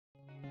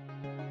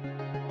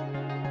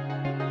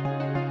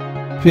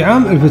في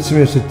عام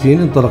 1960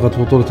 انطلقت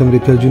بطولة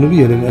أمريكا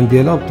الجنوبية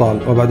للأندية الأبطال،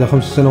 وبعد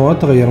 5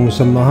 سنوات تغير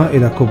مسماها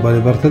إلى كوبا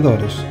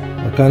ليبارتادوريس،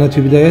 وكانت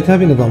في بدايتها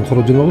بنظام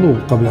خروج المغلوب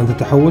قبل أن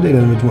تتحول إلى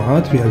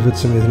المجموعات في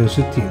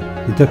 1962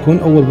 لتكون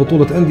أول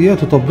بطولة أندية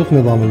تطبق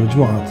نظام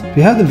المجموعات.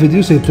 في هذا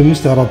الفيديو سيتم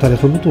استعراض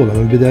تاريخ البطولة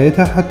من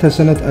بدايتها حتى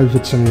سنة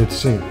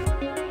 1990.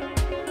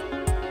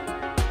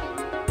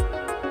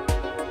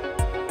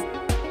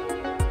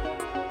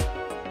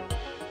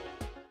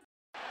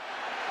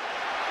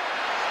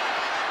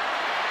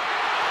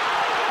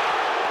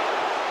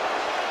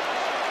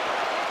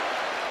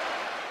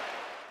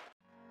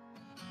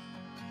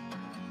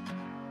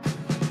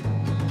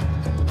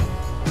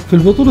 في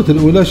البطولة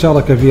الأولى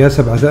شارك فيها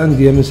 7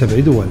 أندية من 7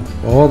 دول،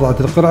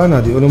 ووضعت القرعة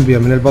نادي أولمبيا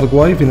من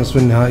الباراغواي في نصف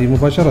النهائي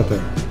مباشرة،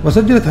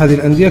 وسجلت هذه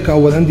الأندية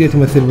كأول أندية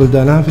تمثل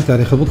بلدانها في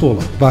تاريخ البطولة،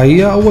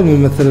 فهي أول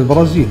من مثل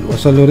البرازيل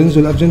وسان لورينزو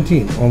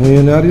الأرجنتين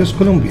ومينيرو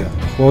كولومبيا،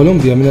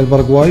 وأولمبيا من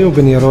الباراغواي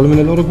وبينيارول من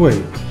الأوروغواي،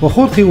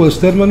 وخورخي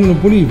والستيرمان من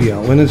بوليفيا،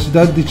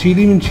 ويونيفرسيداد دي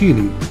تشيلي من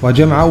تشيلي،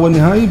 وجمع أول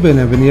نهائي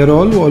بين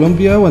بينيارول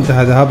وأولمبيا،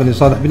 وانتهى ذهابا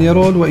لصالح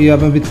بينيارول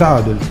وإيابا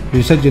بالتعادل،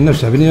 ليسجل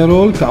نفسه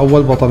بينيارول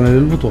كأول بطل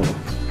للبطولة.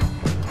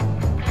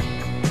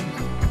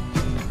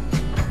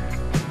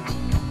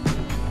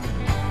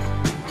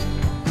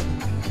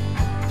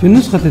 في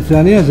النسخة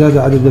الثانية زاد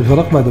عدد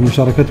الفرق بعد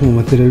مشاركة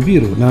ممثل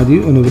البيرو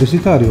نادي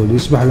اونيفرسيتاريو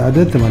ليصبح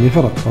العدد 8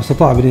 فرق،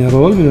 واستطاع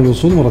بينيارول من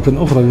الوصول مرة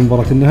أخرى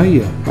للمباراة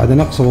النهائية بعد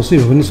نقص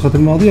وصيفه في النسخة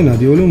الماضية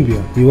نادي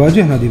أولمبيا،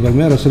 ليواجه نادي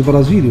بالميراس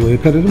البرازيلي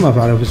ويكرر ما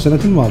فعله في السنة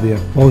الماضية،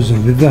 فوز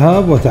في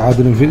الذهاب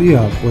وتعادل في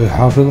الإياب،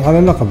 ويحافظ على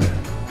لقبه.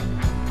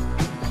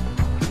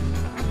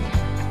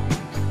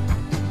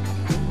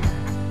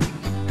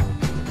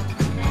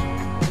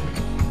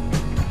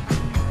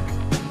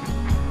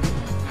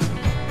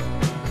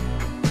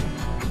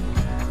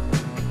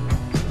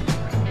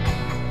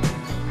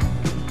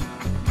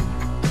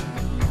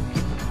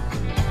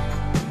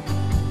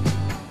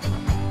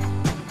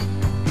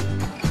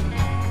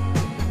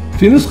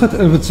 في نسخة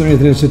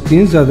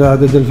 1962 زاد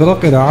عدد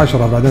الفرق إلى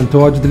 10 بعد أن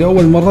تواجد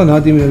لأول مرة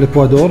نادي من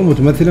الإكوادور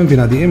متمثلا في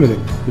نادي إيميليك،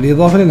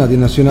 بالإضافة لنادي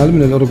ناسيونال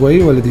من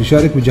الأوروغواي والذي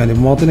يشارك بجانب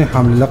مواطنه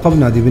حامل اللقب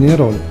نادي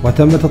بينيارول.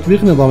 وتم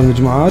تطبيق نظام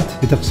المجموعات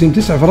بتقسيم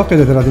 9 فرق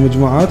إلى 3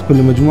 مجموعات،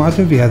 كل مجموعة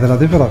فيها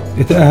 3 فرق.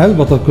 يتأهل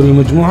بطل كل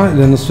مجموعة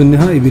إلى نصف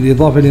النهائي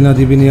بالإضافة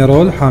لنادي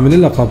بينيارول حامل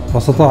اللقب،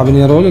 واستطاع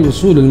بينيارول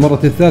الوصول للمرة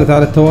الثالثة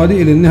على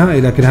التوالي إلى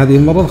النهائي، لكن هذه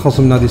المرة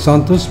الخصم نادي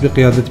سانتوس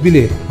بقيادة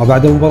بليت،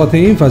 وبعد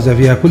مباراتين فاز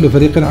فيها كل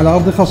فريق على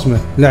أرض خصمه.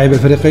 لعب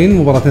الفريقين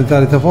مباراة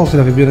ثالثة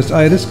فاصلة في بيونس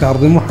آيرس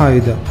كأرض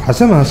محايدة،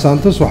 حسمها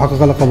سانتوس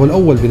وحقق لقبه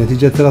الأول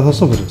بنتيجة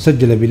 3-0،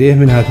 سجل بليه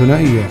منها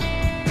ثنائية.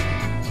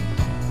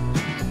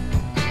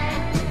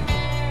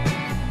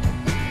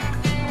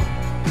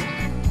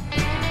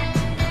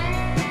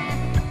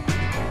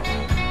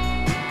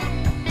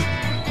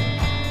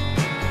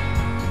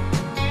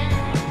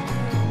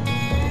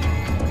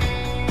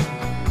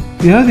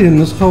 في هذه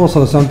النسخة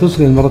وصل سانتوس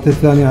للمرة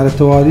الثانية على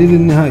التوالي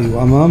للنهائي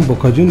وأمام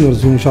بوكا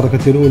جونيورز في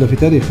مشاركته الأولى في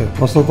تاريخه،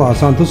 واستطاع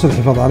سانتوس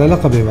الحفاظ على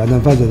لقبه بعد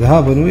أن فاز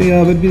ذهابا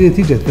وإيابا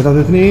بنتيجة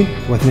 3-2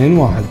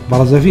 و2-1،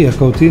 برز فيها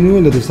كوتينيو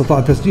الذي استطاع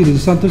تسجيل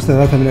لسانتوس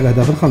 3 من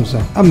الأهداف الخمسة،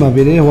 أما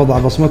بيليه وضع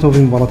بصمته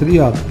في مباراة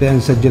الإياب بأن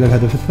سجل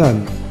الهدف الثاني.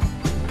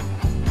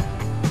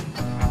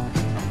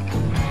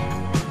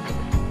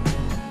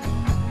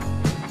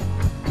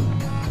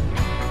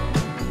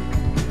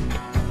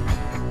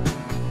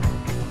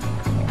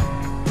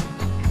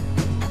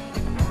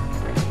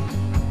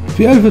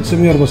 في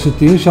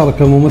 1964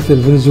 شارك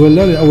ممثل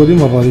فنزويلا لأول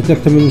مرة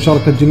لتكتمل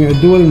مشاركة جميع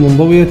الدول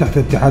المنضوية تحت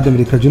اتحاد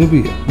أمريكا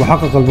الجنوبية،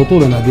 وحقق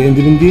البطولة نادي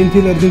اندبنديينتي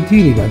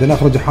الأرجنتيني بعد أن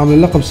أخرج حامل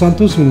اللقب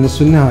سانتوس من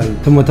نصف النهائي،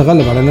 ثم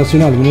تغلب على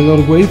ناسيونال من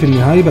الأوروغواي في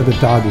النهائي بعد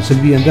التعادل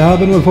سلبيا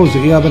ذهابا والفوز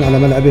إيابا على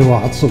ملعبه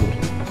 1-0.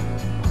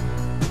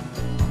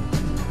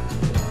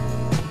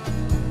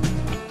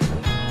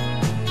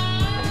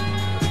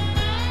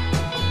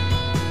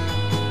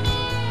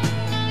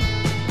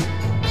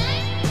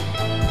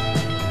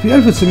 في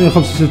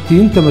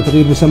 1965 تم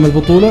تغيير مسمى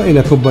البطولة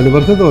إلى كوبا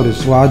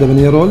ليبرتادوريس، وعاد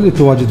مينيرو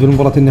للتواجد في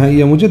المباراة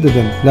النهائية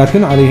مجددا،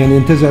 لكن عليه أن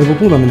ينتزع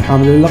البطولة من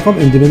حامل اللقب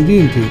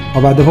اندبنديينتي،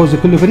 وبعد فوز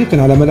كل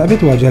فريق على ملعبه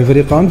تواجه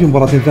الفريقان في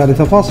مباراة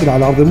ثالثة فاصلة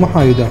على أرض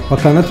محايدة،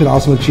 وكانت في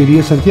العاصمة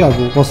التشيلية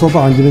سانتياغو،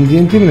 واستطاع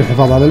اندبنديينتي من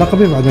الحفاظ على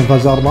لقبه بعد أن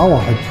فاز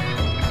 4-1.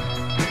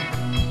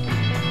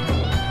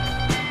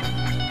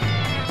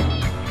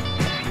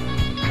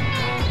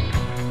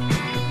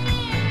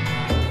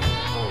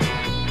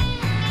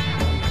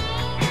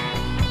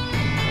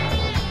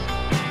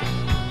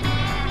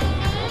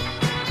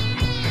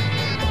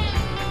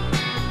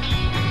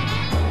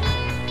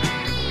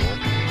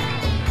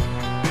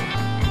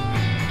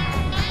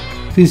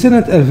 في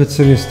سنة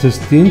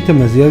 1966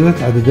 تم زيادة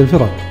عدد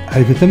الفرق،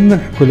 حيث تم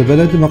منح كل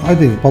بلد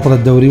مقعدين بطل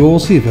الدوري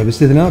ووصيفة،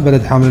 باستثناء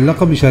بلد حامل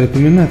اللقب يشارك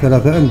منها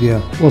 3 أندية.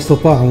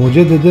 واستطاع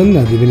مجددا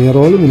نادي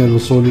بينيارول من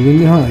الوصول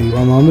للنهائي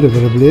وأمام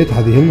ريفير بليت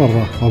هذه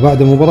المرة،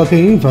 وبعد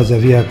مباراتين فاز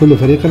فيها كل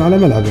فريق على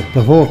ملعبه.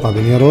 تفوق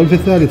بينيارول في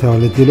الثالثة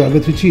والتي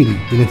لعبت في تشيلي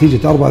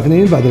بنتيجة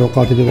 4-2 بعد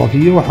الأوقات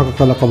الإضافية،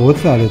 وحقق لقبه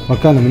الثالث.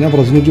 وكان من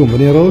أبرز نجوم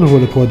بينيارول هو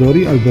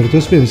الإكوادوري ألبرتو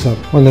سبنسر،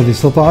 والذي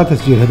استطاع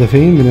تسجيل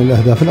هدفين من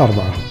الأهداف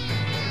الأربعة.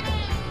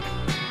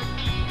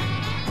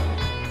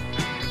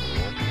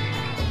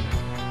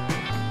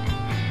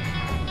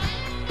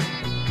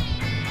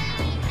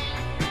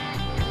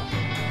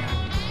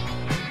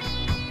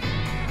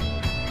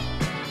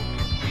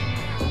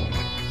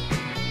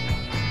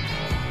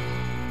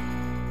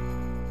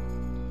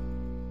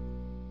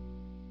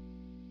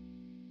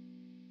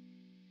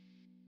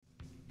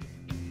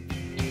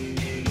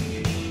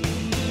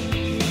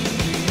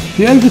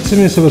 في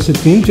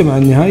 1967 جمع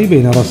النهائي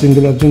بين راسينغ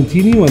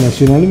الارجنتيني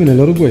وناسيونال من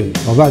الاورجواي،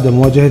 وبعد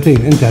مواجهتين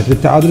انتهت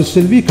بالتعادل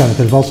السلبي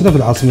كانت الفاصلة في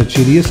العاصمة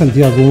التشيلية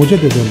سانتياغو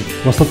مجددا،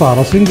 واستطاع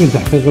راسينغ من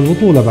تحقيق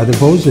البطولة بعد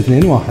الفوز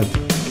 2-1.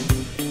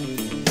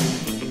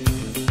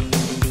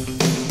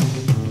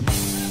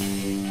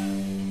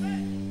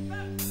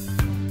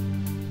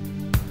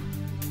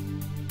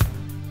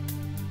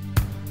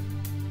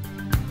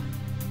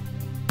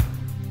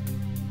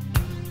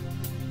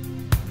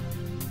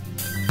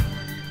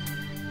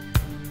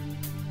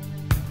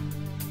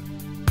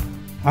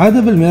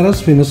 عاد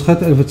بالميراس في نسخة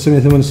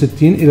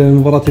 1968 إلى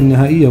المباراة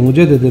النهائية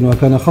مجددا،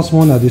 وكان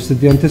خصمه نادي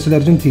استوديانتيس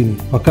الأرجنتيني،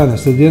 وكان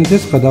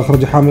استوديانتيس قد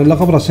أخرج حامل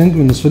اللقب راسينغ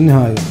من نصف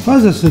النهائي.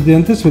 فاز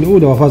استوديانتيس في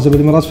الأولى وفاز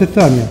بالميراس في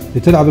الثانية،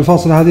 لتلعب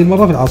الفاصلة هذه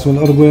المرة في العاصمة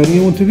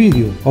الأورجوايانية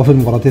مونتفيديو. وفي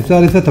المباراة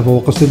الثالثة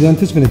تفوق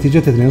استوديانتيس بنتيجة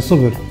 2-0،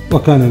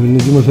 وكان من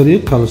نجوم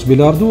الفريق كارلوس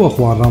بيلاردو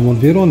وأخوان رامون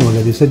فيرون،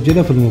 والذي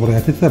سجل في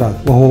المباريات الثلاث،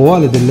 وهو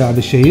والد اللاعب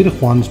الشهير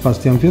خوان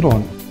سباستيان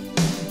فيرون.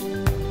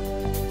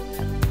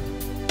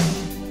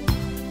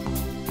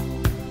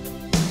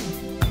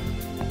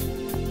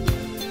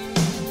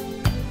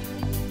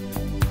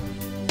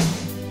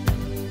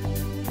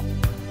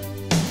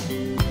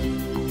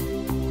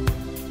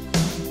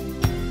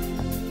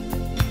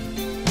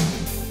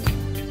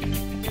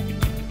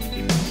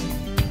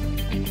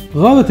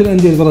 غابت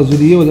الأندية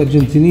البرازيلية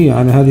والأرجنتينية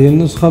عن هذه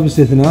النسخة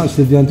باستثناء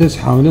استوديانتيس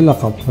حامل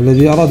اللقب،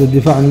 والذي أراد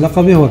الدفاع عن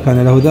لقبه،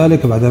 وكان له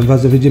ذلك بعد أن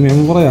فاز في جميع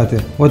مبارياته،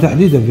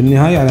 وتحديدا في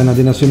النهاية على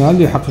نادي ناسيونال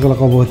ليحقق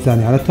لقبه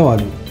الثاني على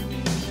التوالي.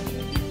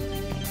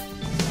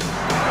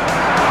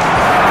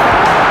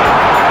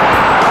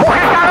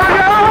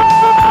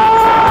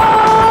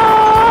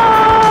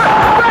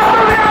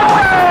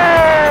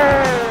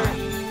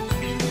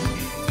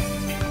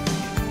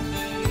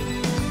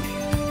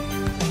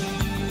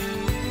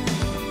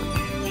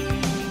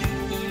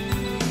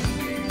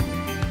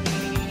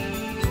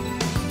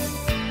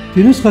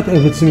 في نسخة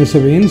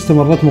 1970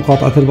 استمرت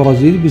مقاطعة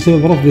البرازيل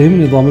بسبب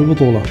رفضهم نظام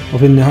البطولة،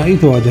 وفي النهائي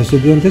تواجه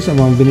استوديانتيس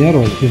أمام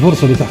بينيارول في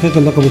فرصة لتحقيق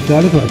اللقب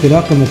الثالث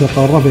واعتلاق قمة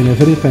القارة بين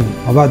الفريقين.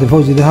 وبعد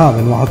الفوز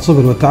ذهابا 1-0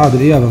 والتعادل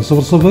إيابا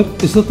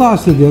 0-0، استطاع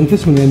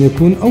استوديانتيس من أن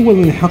يكون أول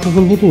من يحقق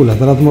البطولة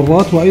 3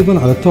 مرات وأيضا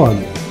على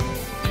التوالي.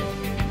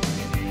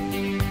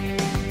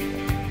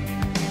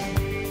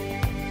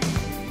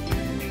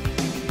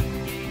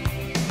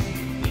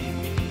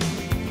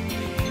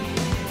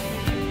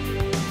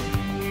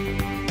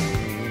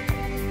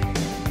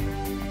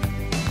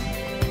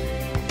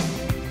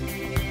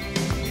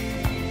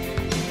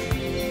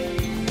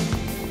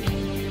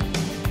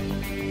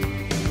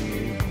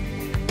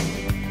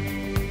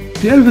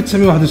 في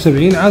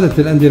 1971 عادت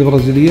الأندية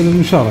البرازيلية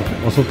للمشاركة،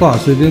 واستطاع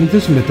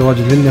استوديانتيس من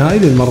التواجد في النهائي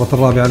للمرة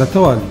الرابعة على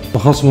التوالي،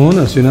 وخصمه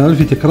ناسيونال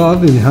في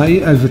تكرار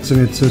لنهائي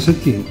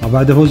 1969.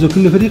 وبعد فوز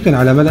كل فريق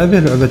على ملعبه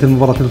لعبت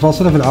المباراة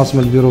الفاصلة في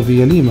العاصمة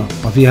البيروفية ليما،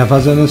 وفيها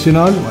فاز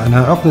ناسيونال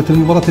وأنهى عقدة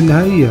المباراة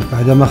النهائية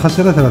بعدما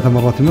خسر 3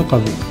 مرات من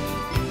قبل.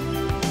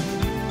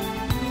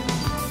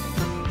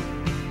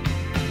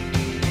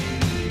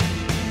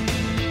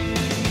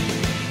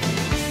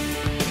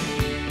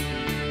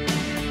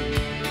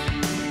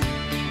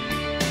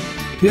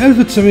 في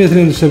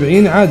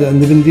 1972 عاد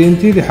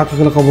اندبنديينتي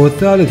ليحقق لقبه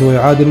الثالث،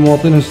 ويعادل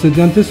مواطنه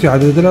استوديانتيس في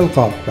عدد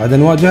الألقاب بعد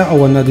أن واجه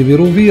أول نادي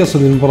بيروفي يصل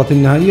للمباراة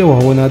النهائية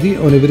وهو نادي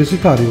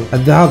اونيفرسيتاريو.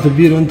 الذهاب في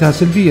البيرو انتهى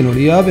سلبيا،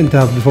 والإياب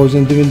انتهى بفوز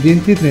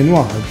اندبنديينتي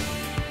 2-1.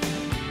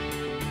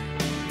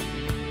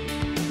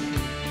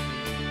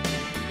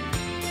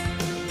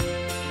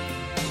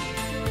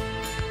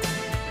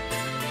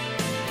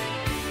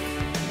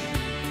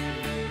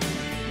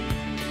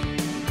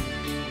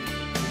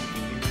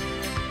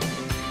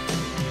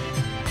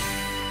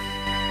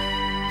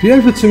 في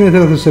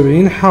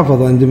 1973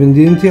 حافظ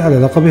اندبنديينتي على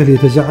لقبه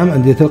ليتزعم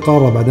أندية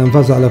القارة بعد أن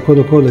فاز على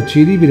كولو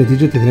تشيلي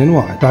بنتيجة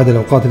 2-1 بعد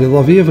الأوقات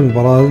الإضافية في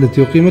المباراة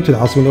التي أقيمت في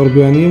العاصمة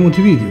الأورجوايانية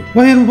مونتفيديو،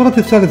 وهي المباراة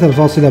الثالثة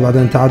الفاصلة بعد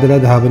أن تعادل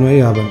ذهابا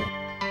وإيابا.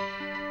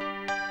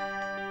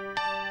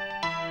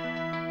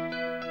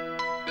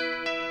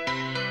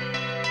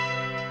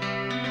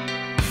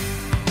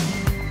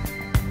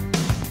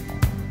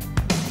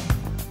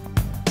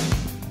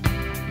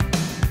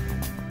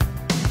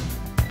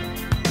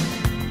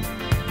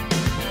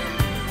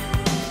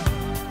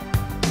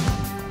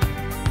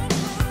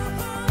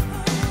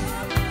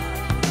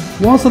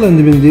 واصل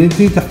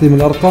اندبنديينتي تحطيم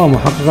الأرقام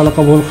وحقق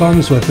لقبه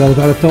الخامس والثالث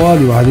على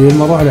التوالي، وهذه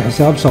المرة على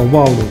حساب ساو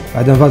باولو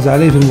بعد أن فاز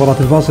عليه في المباراة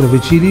الفاصلة في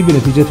تشيلي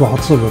بنتيجة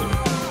 1-0.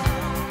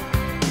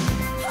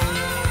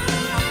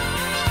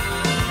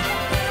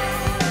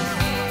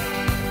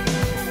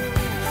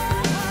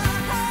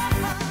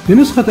 في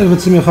نسخة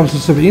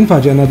 1975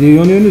 فاجأ نادي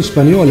يونيون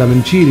اسبانيولا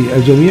من تشيلي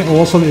الجميع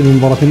ووصل إلى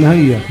المباراة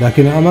النهائية،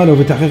 لكن آماله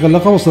في تحقيق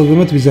اللقب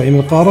اصطدمت بزعيم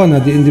القارة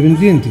نادي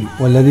اندبنديينتي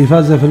والذي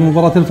فاز في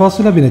المباراة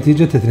الفاصلة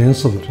بنتيجة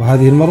 2-0،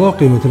 وهذه المرة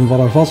قيمة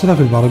المباراة الفاصلة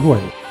في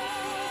الباراغواي.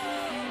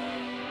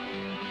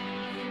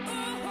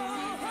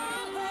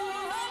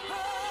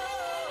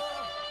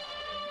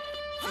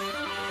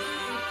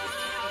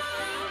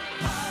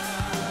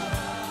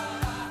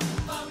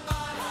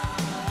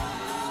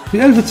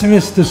 في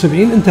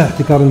 1976 انتهى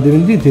احتكار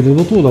اندبنديينتي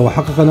للبطولة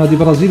وحقق نادي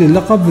برازيلي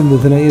اللقب ضد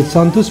ثنائية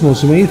سانتوس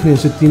موسمي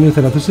 62 و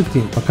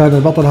 63، وكان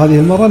البطل هذه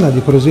المرة نادي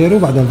كروزيرو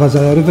بعد أن فاز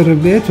على ريفير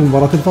بليت في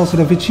المباراة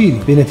الفاصلة في تشيلي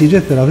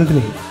بنتيجة 3-2.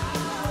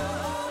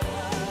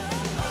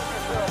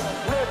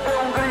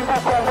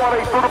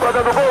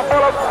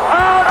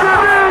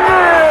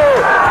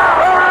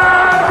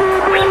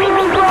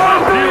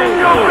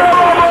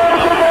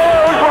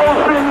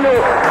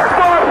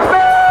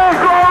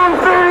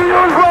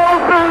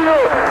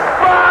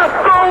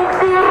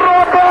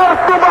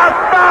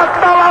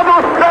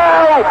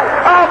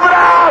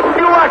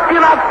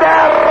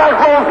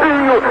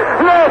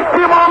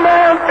 Neste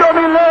momento eu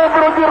me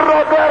lembro de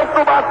Roberto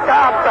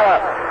Batata,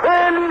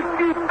 ele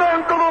que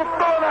tanto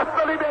lutou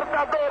nessa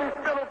Libertadores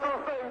pelo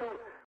Cruzeiro.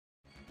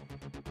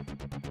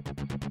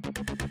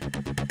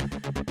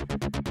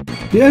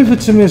 في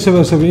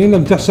 1977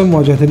 لم تحسم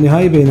مواجهة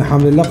النهائي بين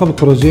حامل اللقب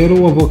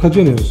كروزيرو وبوكا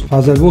جونيورز،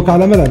 فاز البوكا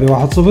على ملعبه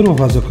 1-0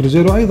 وفاز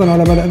كروزيرو أيضا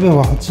على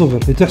ملعبه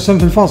 1-0 لتحسم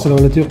في الفاصلة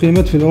والتي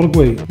أقيمت في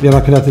الأورغواي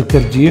بركلات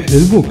الترجيح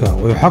للبوكا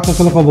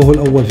ويحقق لقبه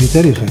الأول في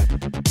تاريخه.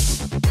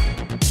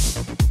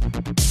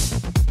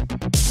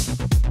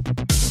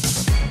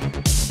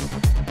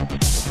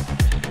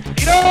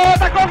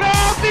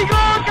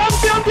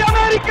 ¡Campeón de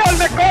América, el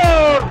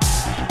mejor!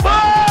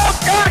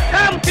 ¡Boca,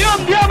 campeón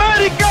de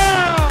América!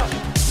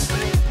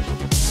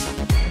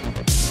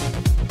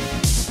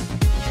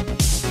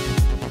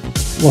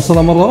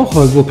 وصل مرة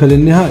أخرى البوكا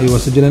للنهائي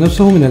وسجل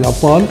نفسه من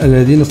الأبطال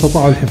الذين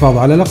استطاعوا الحفاظ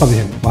على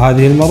لقبهم،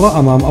 وهذه المرة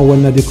أمام أول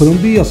نادي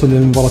كولومبي يصل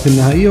للمباراة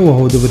النهائية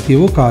وهو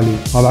ديبورتيفو كالي،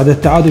 وبعد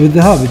التعادل في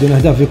الذهاب بدون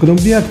أهداف في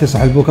كولومبيا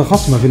اكتسح البوكا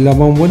خصمه في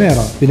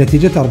اللابومبونيرا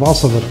بنتيجة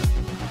 4-0.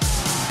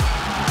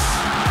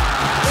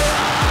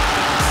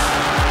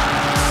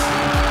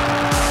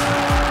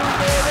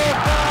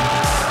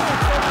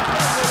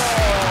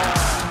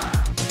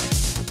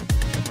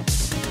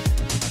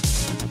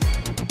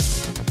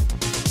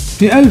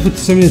 في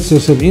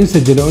 1979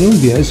 سجل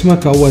اولمبيا اسمه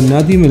كأول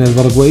نادي من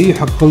الباراغواي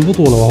يحقق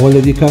البطولة، وهو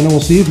الذي كان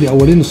وصيف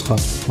لأول نسخة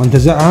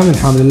وانتزعها من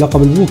حامل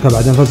اللقب البوكا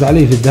بعد أن فاز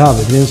عليه في الذهاب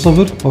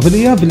 2-0، وفي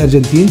الإياب في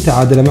الأرجنتين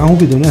تعادل معه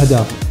بدون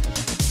أهداف.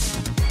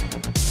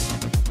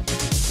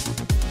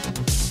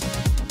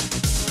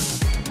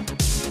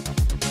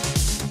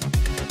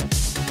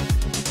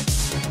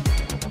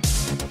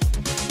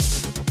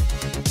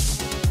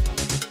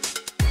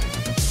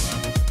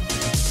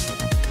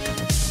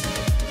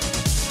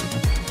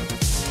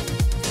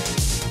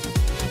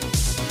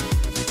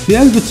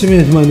 في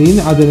 1980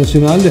 عاد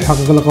ناسيونال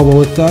ليحقق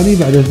لقبه الثاني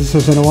بعد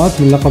 9 سنوات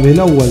من لقبه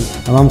الأول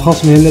أمام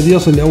خصمه الذي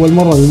يصل لأول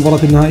مرة للمباراة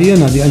النهائية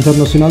نادي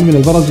انترناسيونال من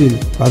البرازيل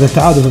بعد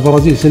التعادل في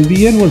البرازيل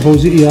سلبيا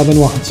والفوز إيابا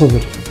 1-0.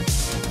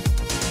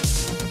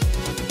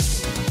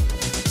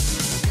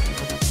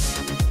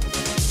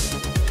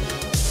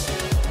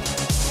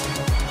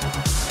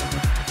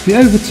 في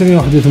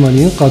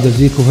 1981 قاد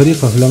زيكو فريق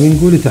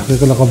فلامينغو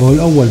لتحقيق لقبه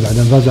الأول بعد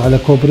أن فاز على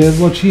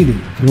كوبريرو تشيلي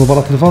في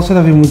المباراة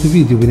الفاصلة في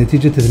مونتفيديو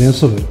بنتيجة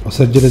 2-0،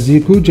 وسجل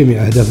زيكو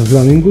جميع أهداف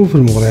فلامينغو في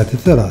المباريات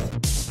الثلاث.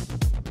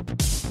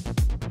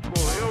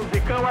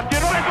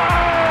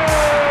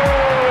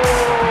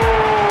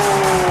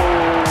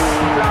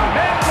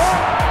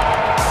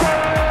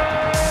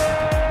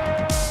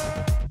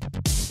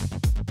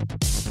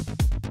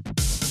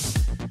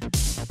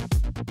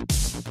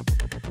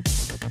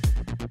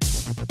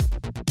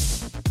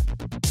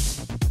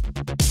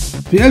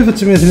 في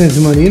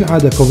 1982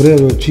 عاد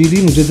كوبريرو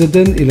تشيلي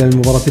مجددا إلى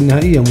المباراة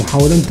النهائية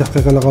محاولا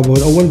تحقيق لقبه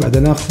الأول بعد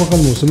أن أخفق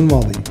الموسم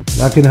الماضي،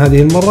 لكن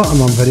هذه المرة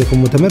أمام فريق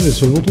متمرس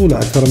في البطولة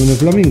أكثر من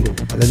فلامينغو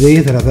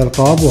لديه 3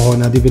 ألقاب وهو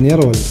نادي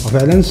بينيارول،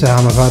 وفعلا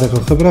ساهم فارق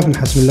الخبرة في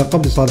حسم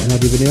اللقب لصالح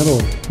نادي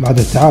بينيارول بعد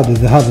التعادل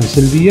ذهابا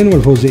سلبيا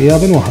والفوز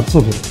إيابا 1-0،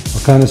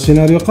 وكان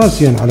السيناريو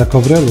قاسيا على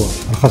كوبريرو،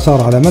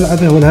 الخسارة على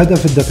ملعبه والهدف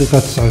في الدقيقة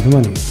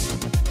 89.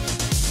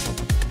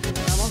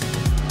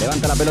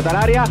 Levanta la pelota al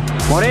área,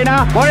 Morena,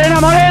 Morena,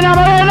 Morena,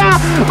 Morena,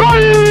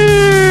 ¡gol!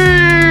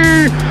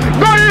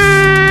 ¡Gol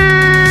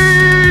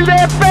de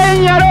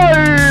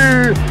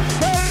Peñarol!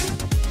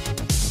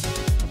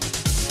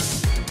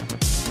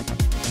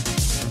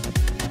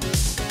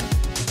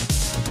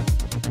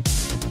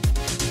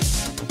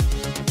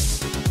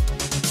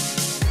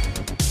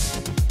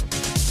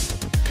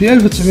 في في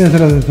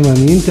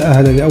 1983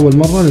 تأهل لأول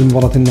مرة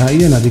للمباراة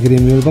النهائية نادي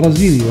غريميو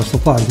البرازيلي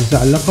واستطاع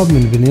انتزاع اللقب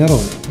من بينيارول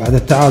بعد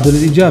التعادل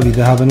الإيجابي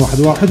ذهابا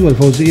 1-1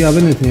 والفوز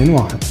إيابا 2-1.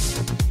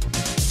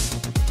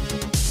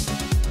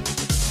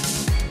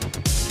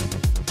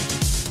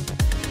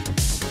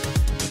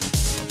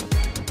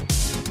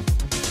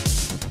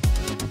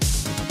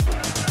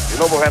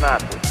 Novo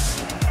Renato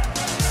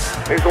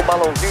fez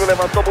balãozinho,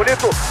 levantou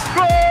bonito,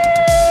 gol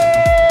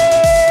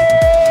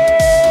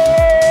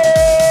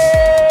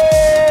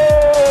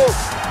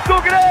do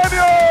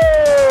Grêmio!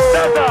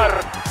 César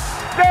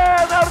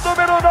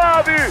número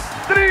 9,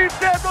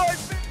 32.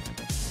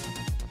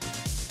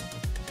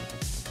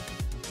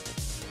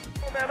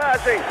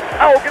 Homenagem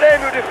ao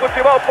Grêmio de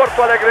futebol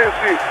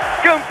porto-alegrense,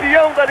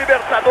 campeão da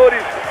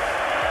Libertadores,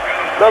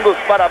 dando os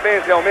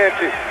parabéns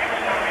realmente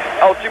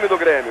ao time do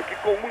Grêmio, que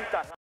com muita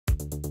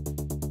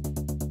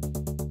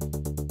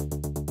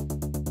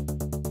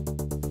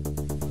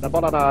A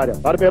bola na área,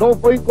 Barberão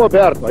foi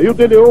encoberto, aí o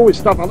De Leon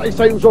estava lá e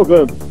saiu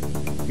jogando.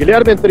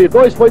 Guilherme entre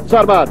dois foi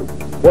desarmado.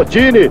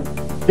 Botini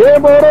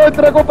demorou,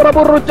 entregou para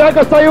Burro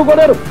Thiago, saiu o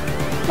goleiro.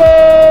 Gol!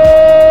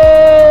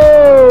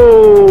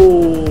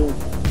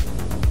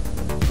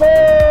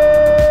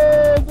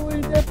 Gol do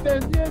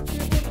Independiente.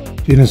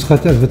 في نسخة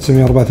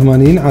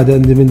 1984 عاد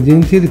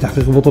اندبنديينتي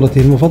لتحقيق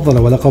بطولته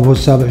المفضلة ولقبه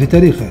السابع في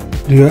تاريخه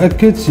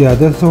ليؤكد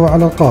سيادته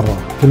على القارة.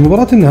 في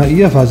المباراة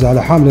النهائية فاز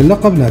على حامل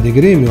اللقب نادي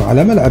غريميو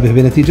على ملعبه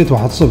بنتيجة 1-0،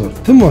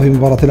 ثم في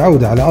مباراة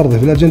العودة على أرضه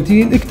في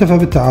الأرجنتين اكتفى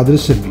بالتعادل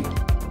السلبي.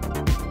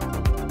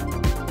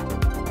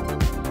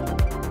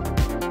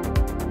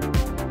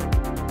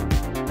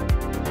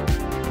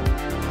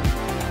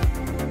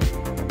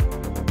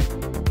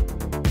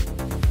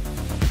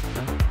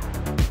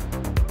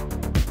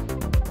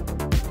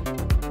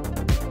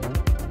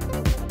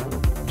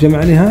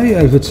 جمع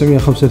نهائي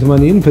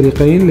 1985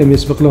 فريقين لم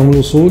يسبق لهم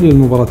الوصول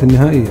للمباراة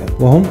النهائية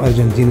وهم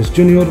ارجنتينوس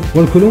جونيور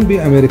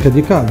والكولومبي امريكا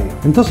دي كالي.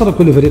 انتصر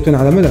كل فريق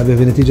على ملعبه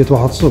بنتيجة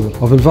 1-0،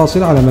 وفي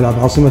الفاصل على ملعب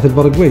عاصمة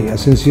الباراغواي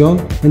اسنسيون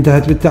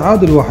انتهت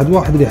بالتعادل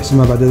 1-1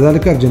 ليحسمها بعد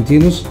ذلك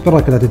ارجنتينوس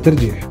بركلات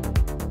الترجيح.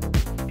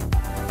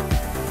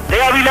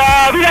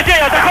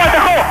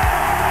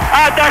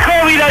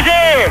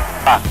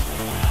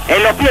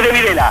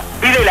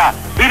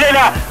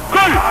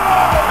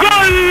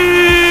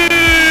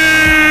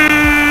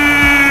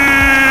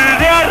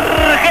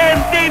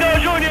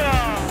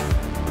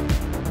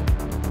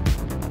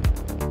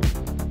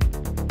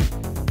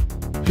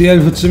 في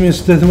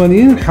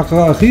 1986 حقق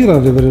أخيرا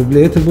ريفير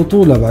بليت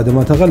البطولة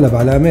بعدما تغلب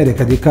على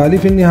أمريكا دي كالي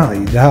في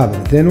النهائي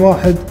ذهابا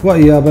 2-1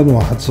 وإيابا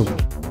 1-0.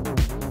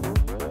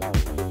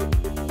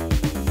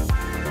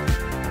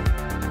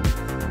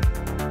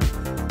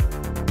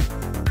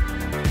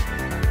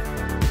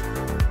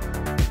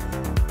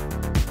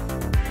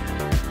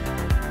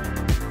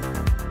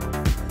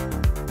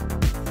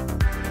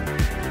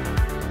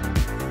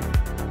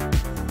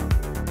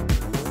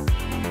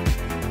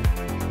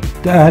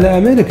 تأهل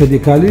أمريكا دي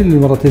كالي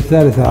للمرة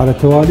الثالثة على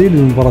التوالي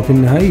للمباراة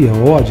النهائية،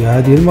 وواجه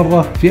هذه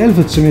المرة في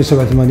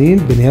 1987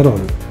 بينيارول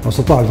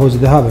واستطاع الفوز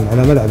ذهابا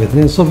على ملعب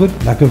 2-0،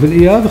 لكن في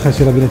الإياب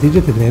خسر بنتيجة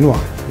 2-1.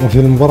 وفي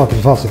المباراة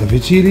الفاصلة في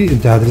تشيلي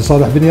انتهت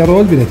لصالح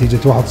بينيارول بنتيجة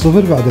 1-0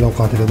 بعد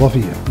الأوقات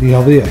الإضافية،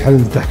 ليضيع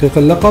حلم تحقيق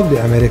اللقب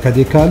لأمريكا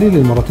دي كالي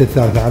للمرة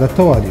الثالثة على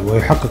التوالي،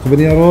 ويحقق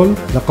بينيارول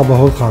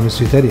لقبه الخامس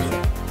في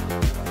تاريخه.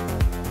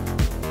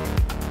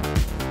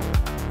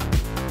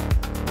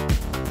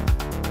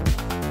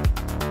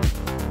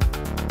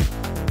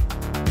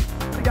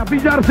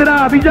 Villar será,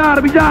 Villar,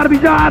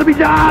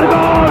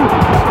 gol!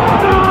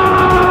 ¡Gol!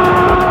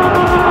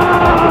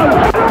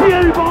 Y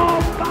el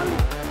bomba.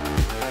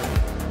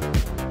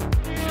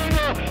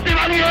 ¡Se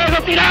va Diego,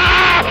 tira!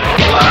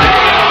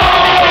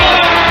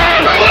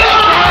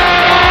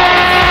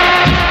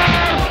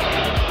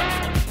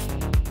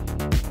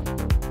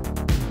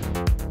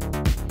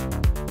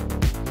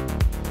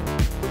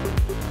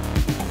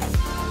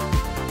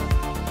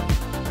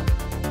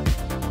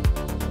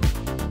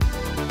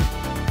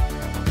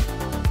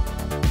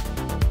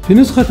 في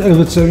نسخة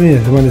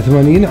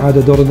 1988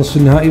 عاد دور النصف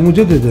النهائي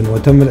مجددا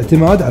وتم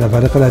الاعتماد على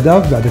فارق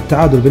الأهداف بعد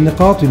التعادل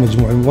بالنقاط في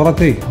مجموع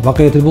المباراتين.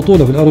 بقيت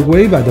البطولة في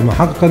الأورجواي بعدما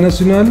حقق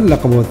ناسيونال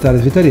لقبه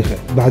الثالث في تاريخه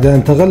بعد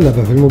أن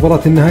تغلب في المباراة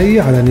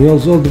النهائية على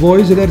نيوز أولد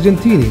بويز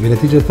الأرجنتيني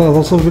بنتيجة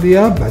 3-0 في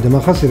الإياب بعدما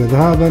خسر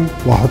ذهابا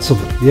 1-0،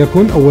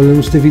 ليكون أول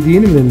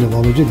المستفيدين من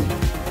النظام الجديد.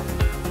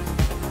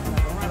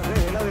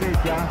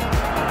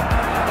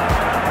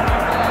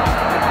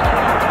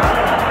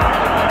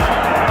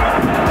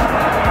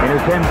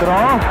 Centro,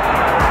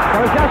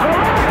 cabezazo,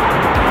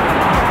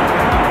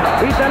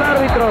 pita el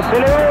árbitro, De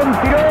León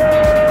tiró.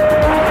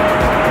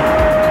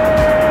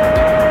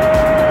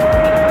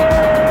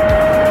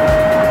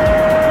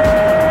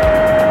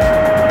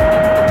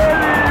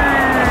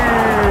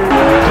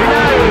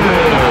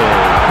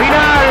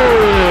 Final,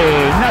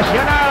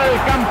 Nacional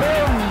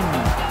campeón.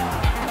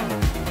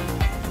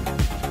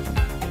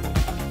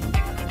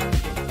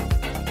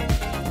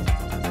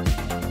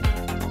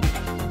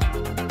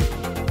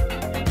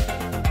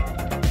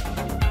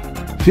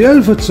 في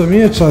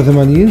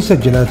 1989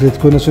 سجل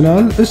اتليتيكو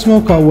ناسيونال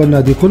اسمه كأول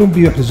نادي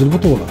كولومبي يحرز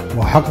البطولة،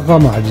 وحقق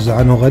ما عجز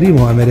عنه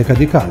غريميو أمريكا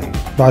دي كالي،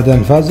 بعد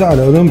أن فاز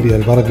على اولمبيا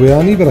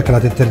الباراغواياني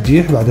بركلات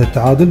الترجيح بعد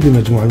التعادل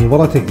بمجموع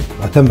المباراتين،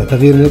 وتم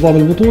تغيير نظام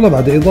البطولة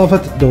بعد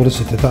إضافة دور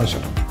ال16.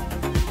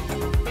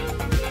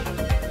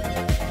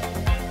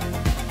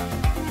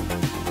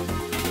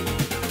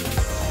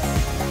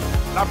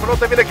 La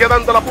pelota viene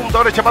quedando la punta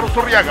derecha para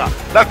Uzurriaga.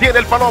 La tiene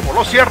el Palomo,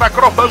 lo cierra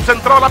Crossman,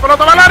 centró la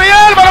pelota va al área,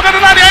 el balón en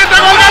el área, entra,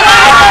 gol, gol.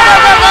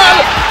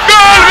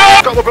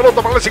 Todo pelota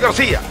para Leslie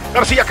García.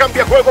 García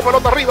cambia juego,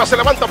 pelota arriba, se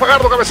levanta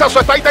Fagardo, cabezazo,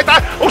 está.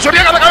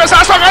 Uzurriaga de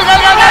cabezazo, gol,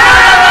 gol, gol,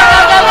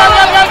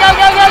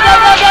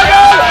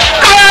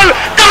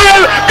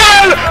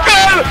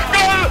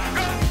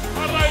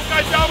 Arranca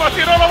Llama,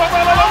 tiró, lo botó.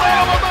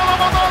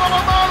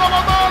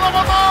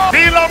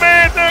 Y lo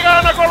mete,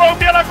 gana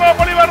Colombia la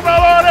Copa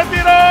Libertadores,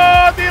 tiró,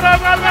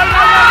 gol.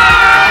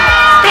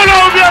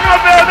 Colombia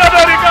campeón de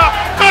América,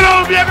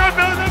 Colombia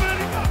campeón de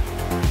América.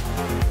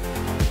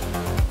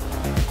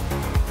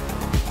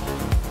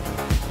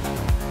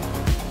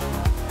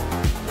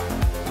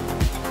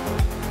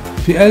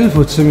 في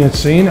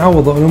 1990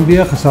 عوض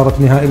اولمبيا خسارة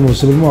نهائي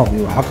الموسم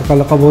الماضي، وحقق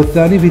لقبه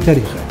الثاني في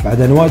تاريخه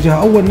بعد أن واجه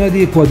أول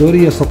نادي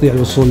إكوادوري يستطيع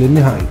الوصول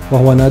للنهائي،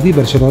 وهو نادي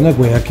برشلونة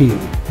غوياكيل.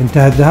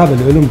 انتهى الذهاب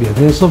لأولمبيا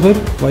 2-0،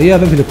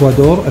 وإيابا في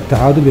الإكوادور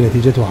التعادل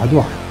بنتيجة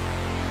 1-1.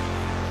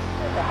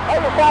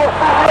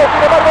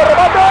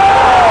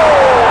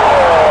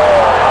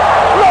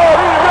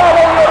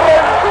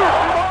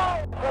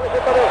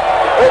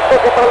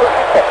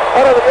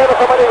 Para Adriano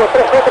Samaniego,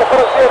 3 metros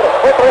para el cierre,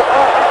 otro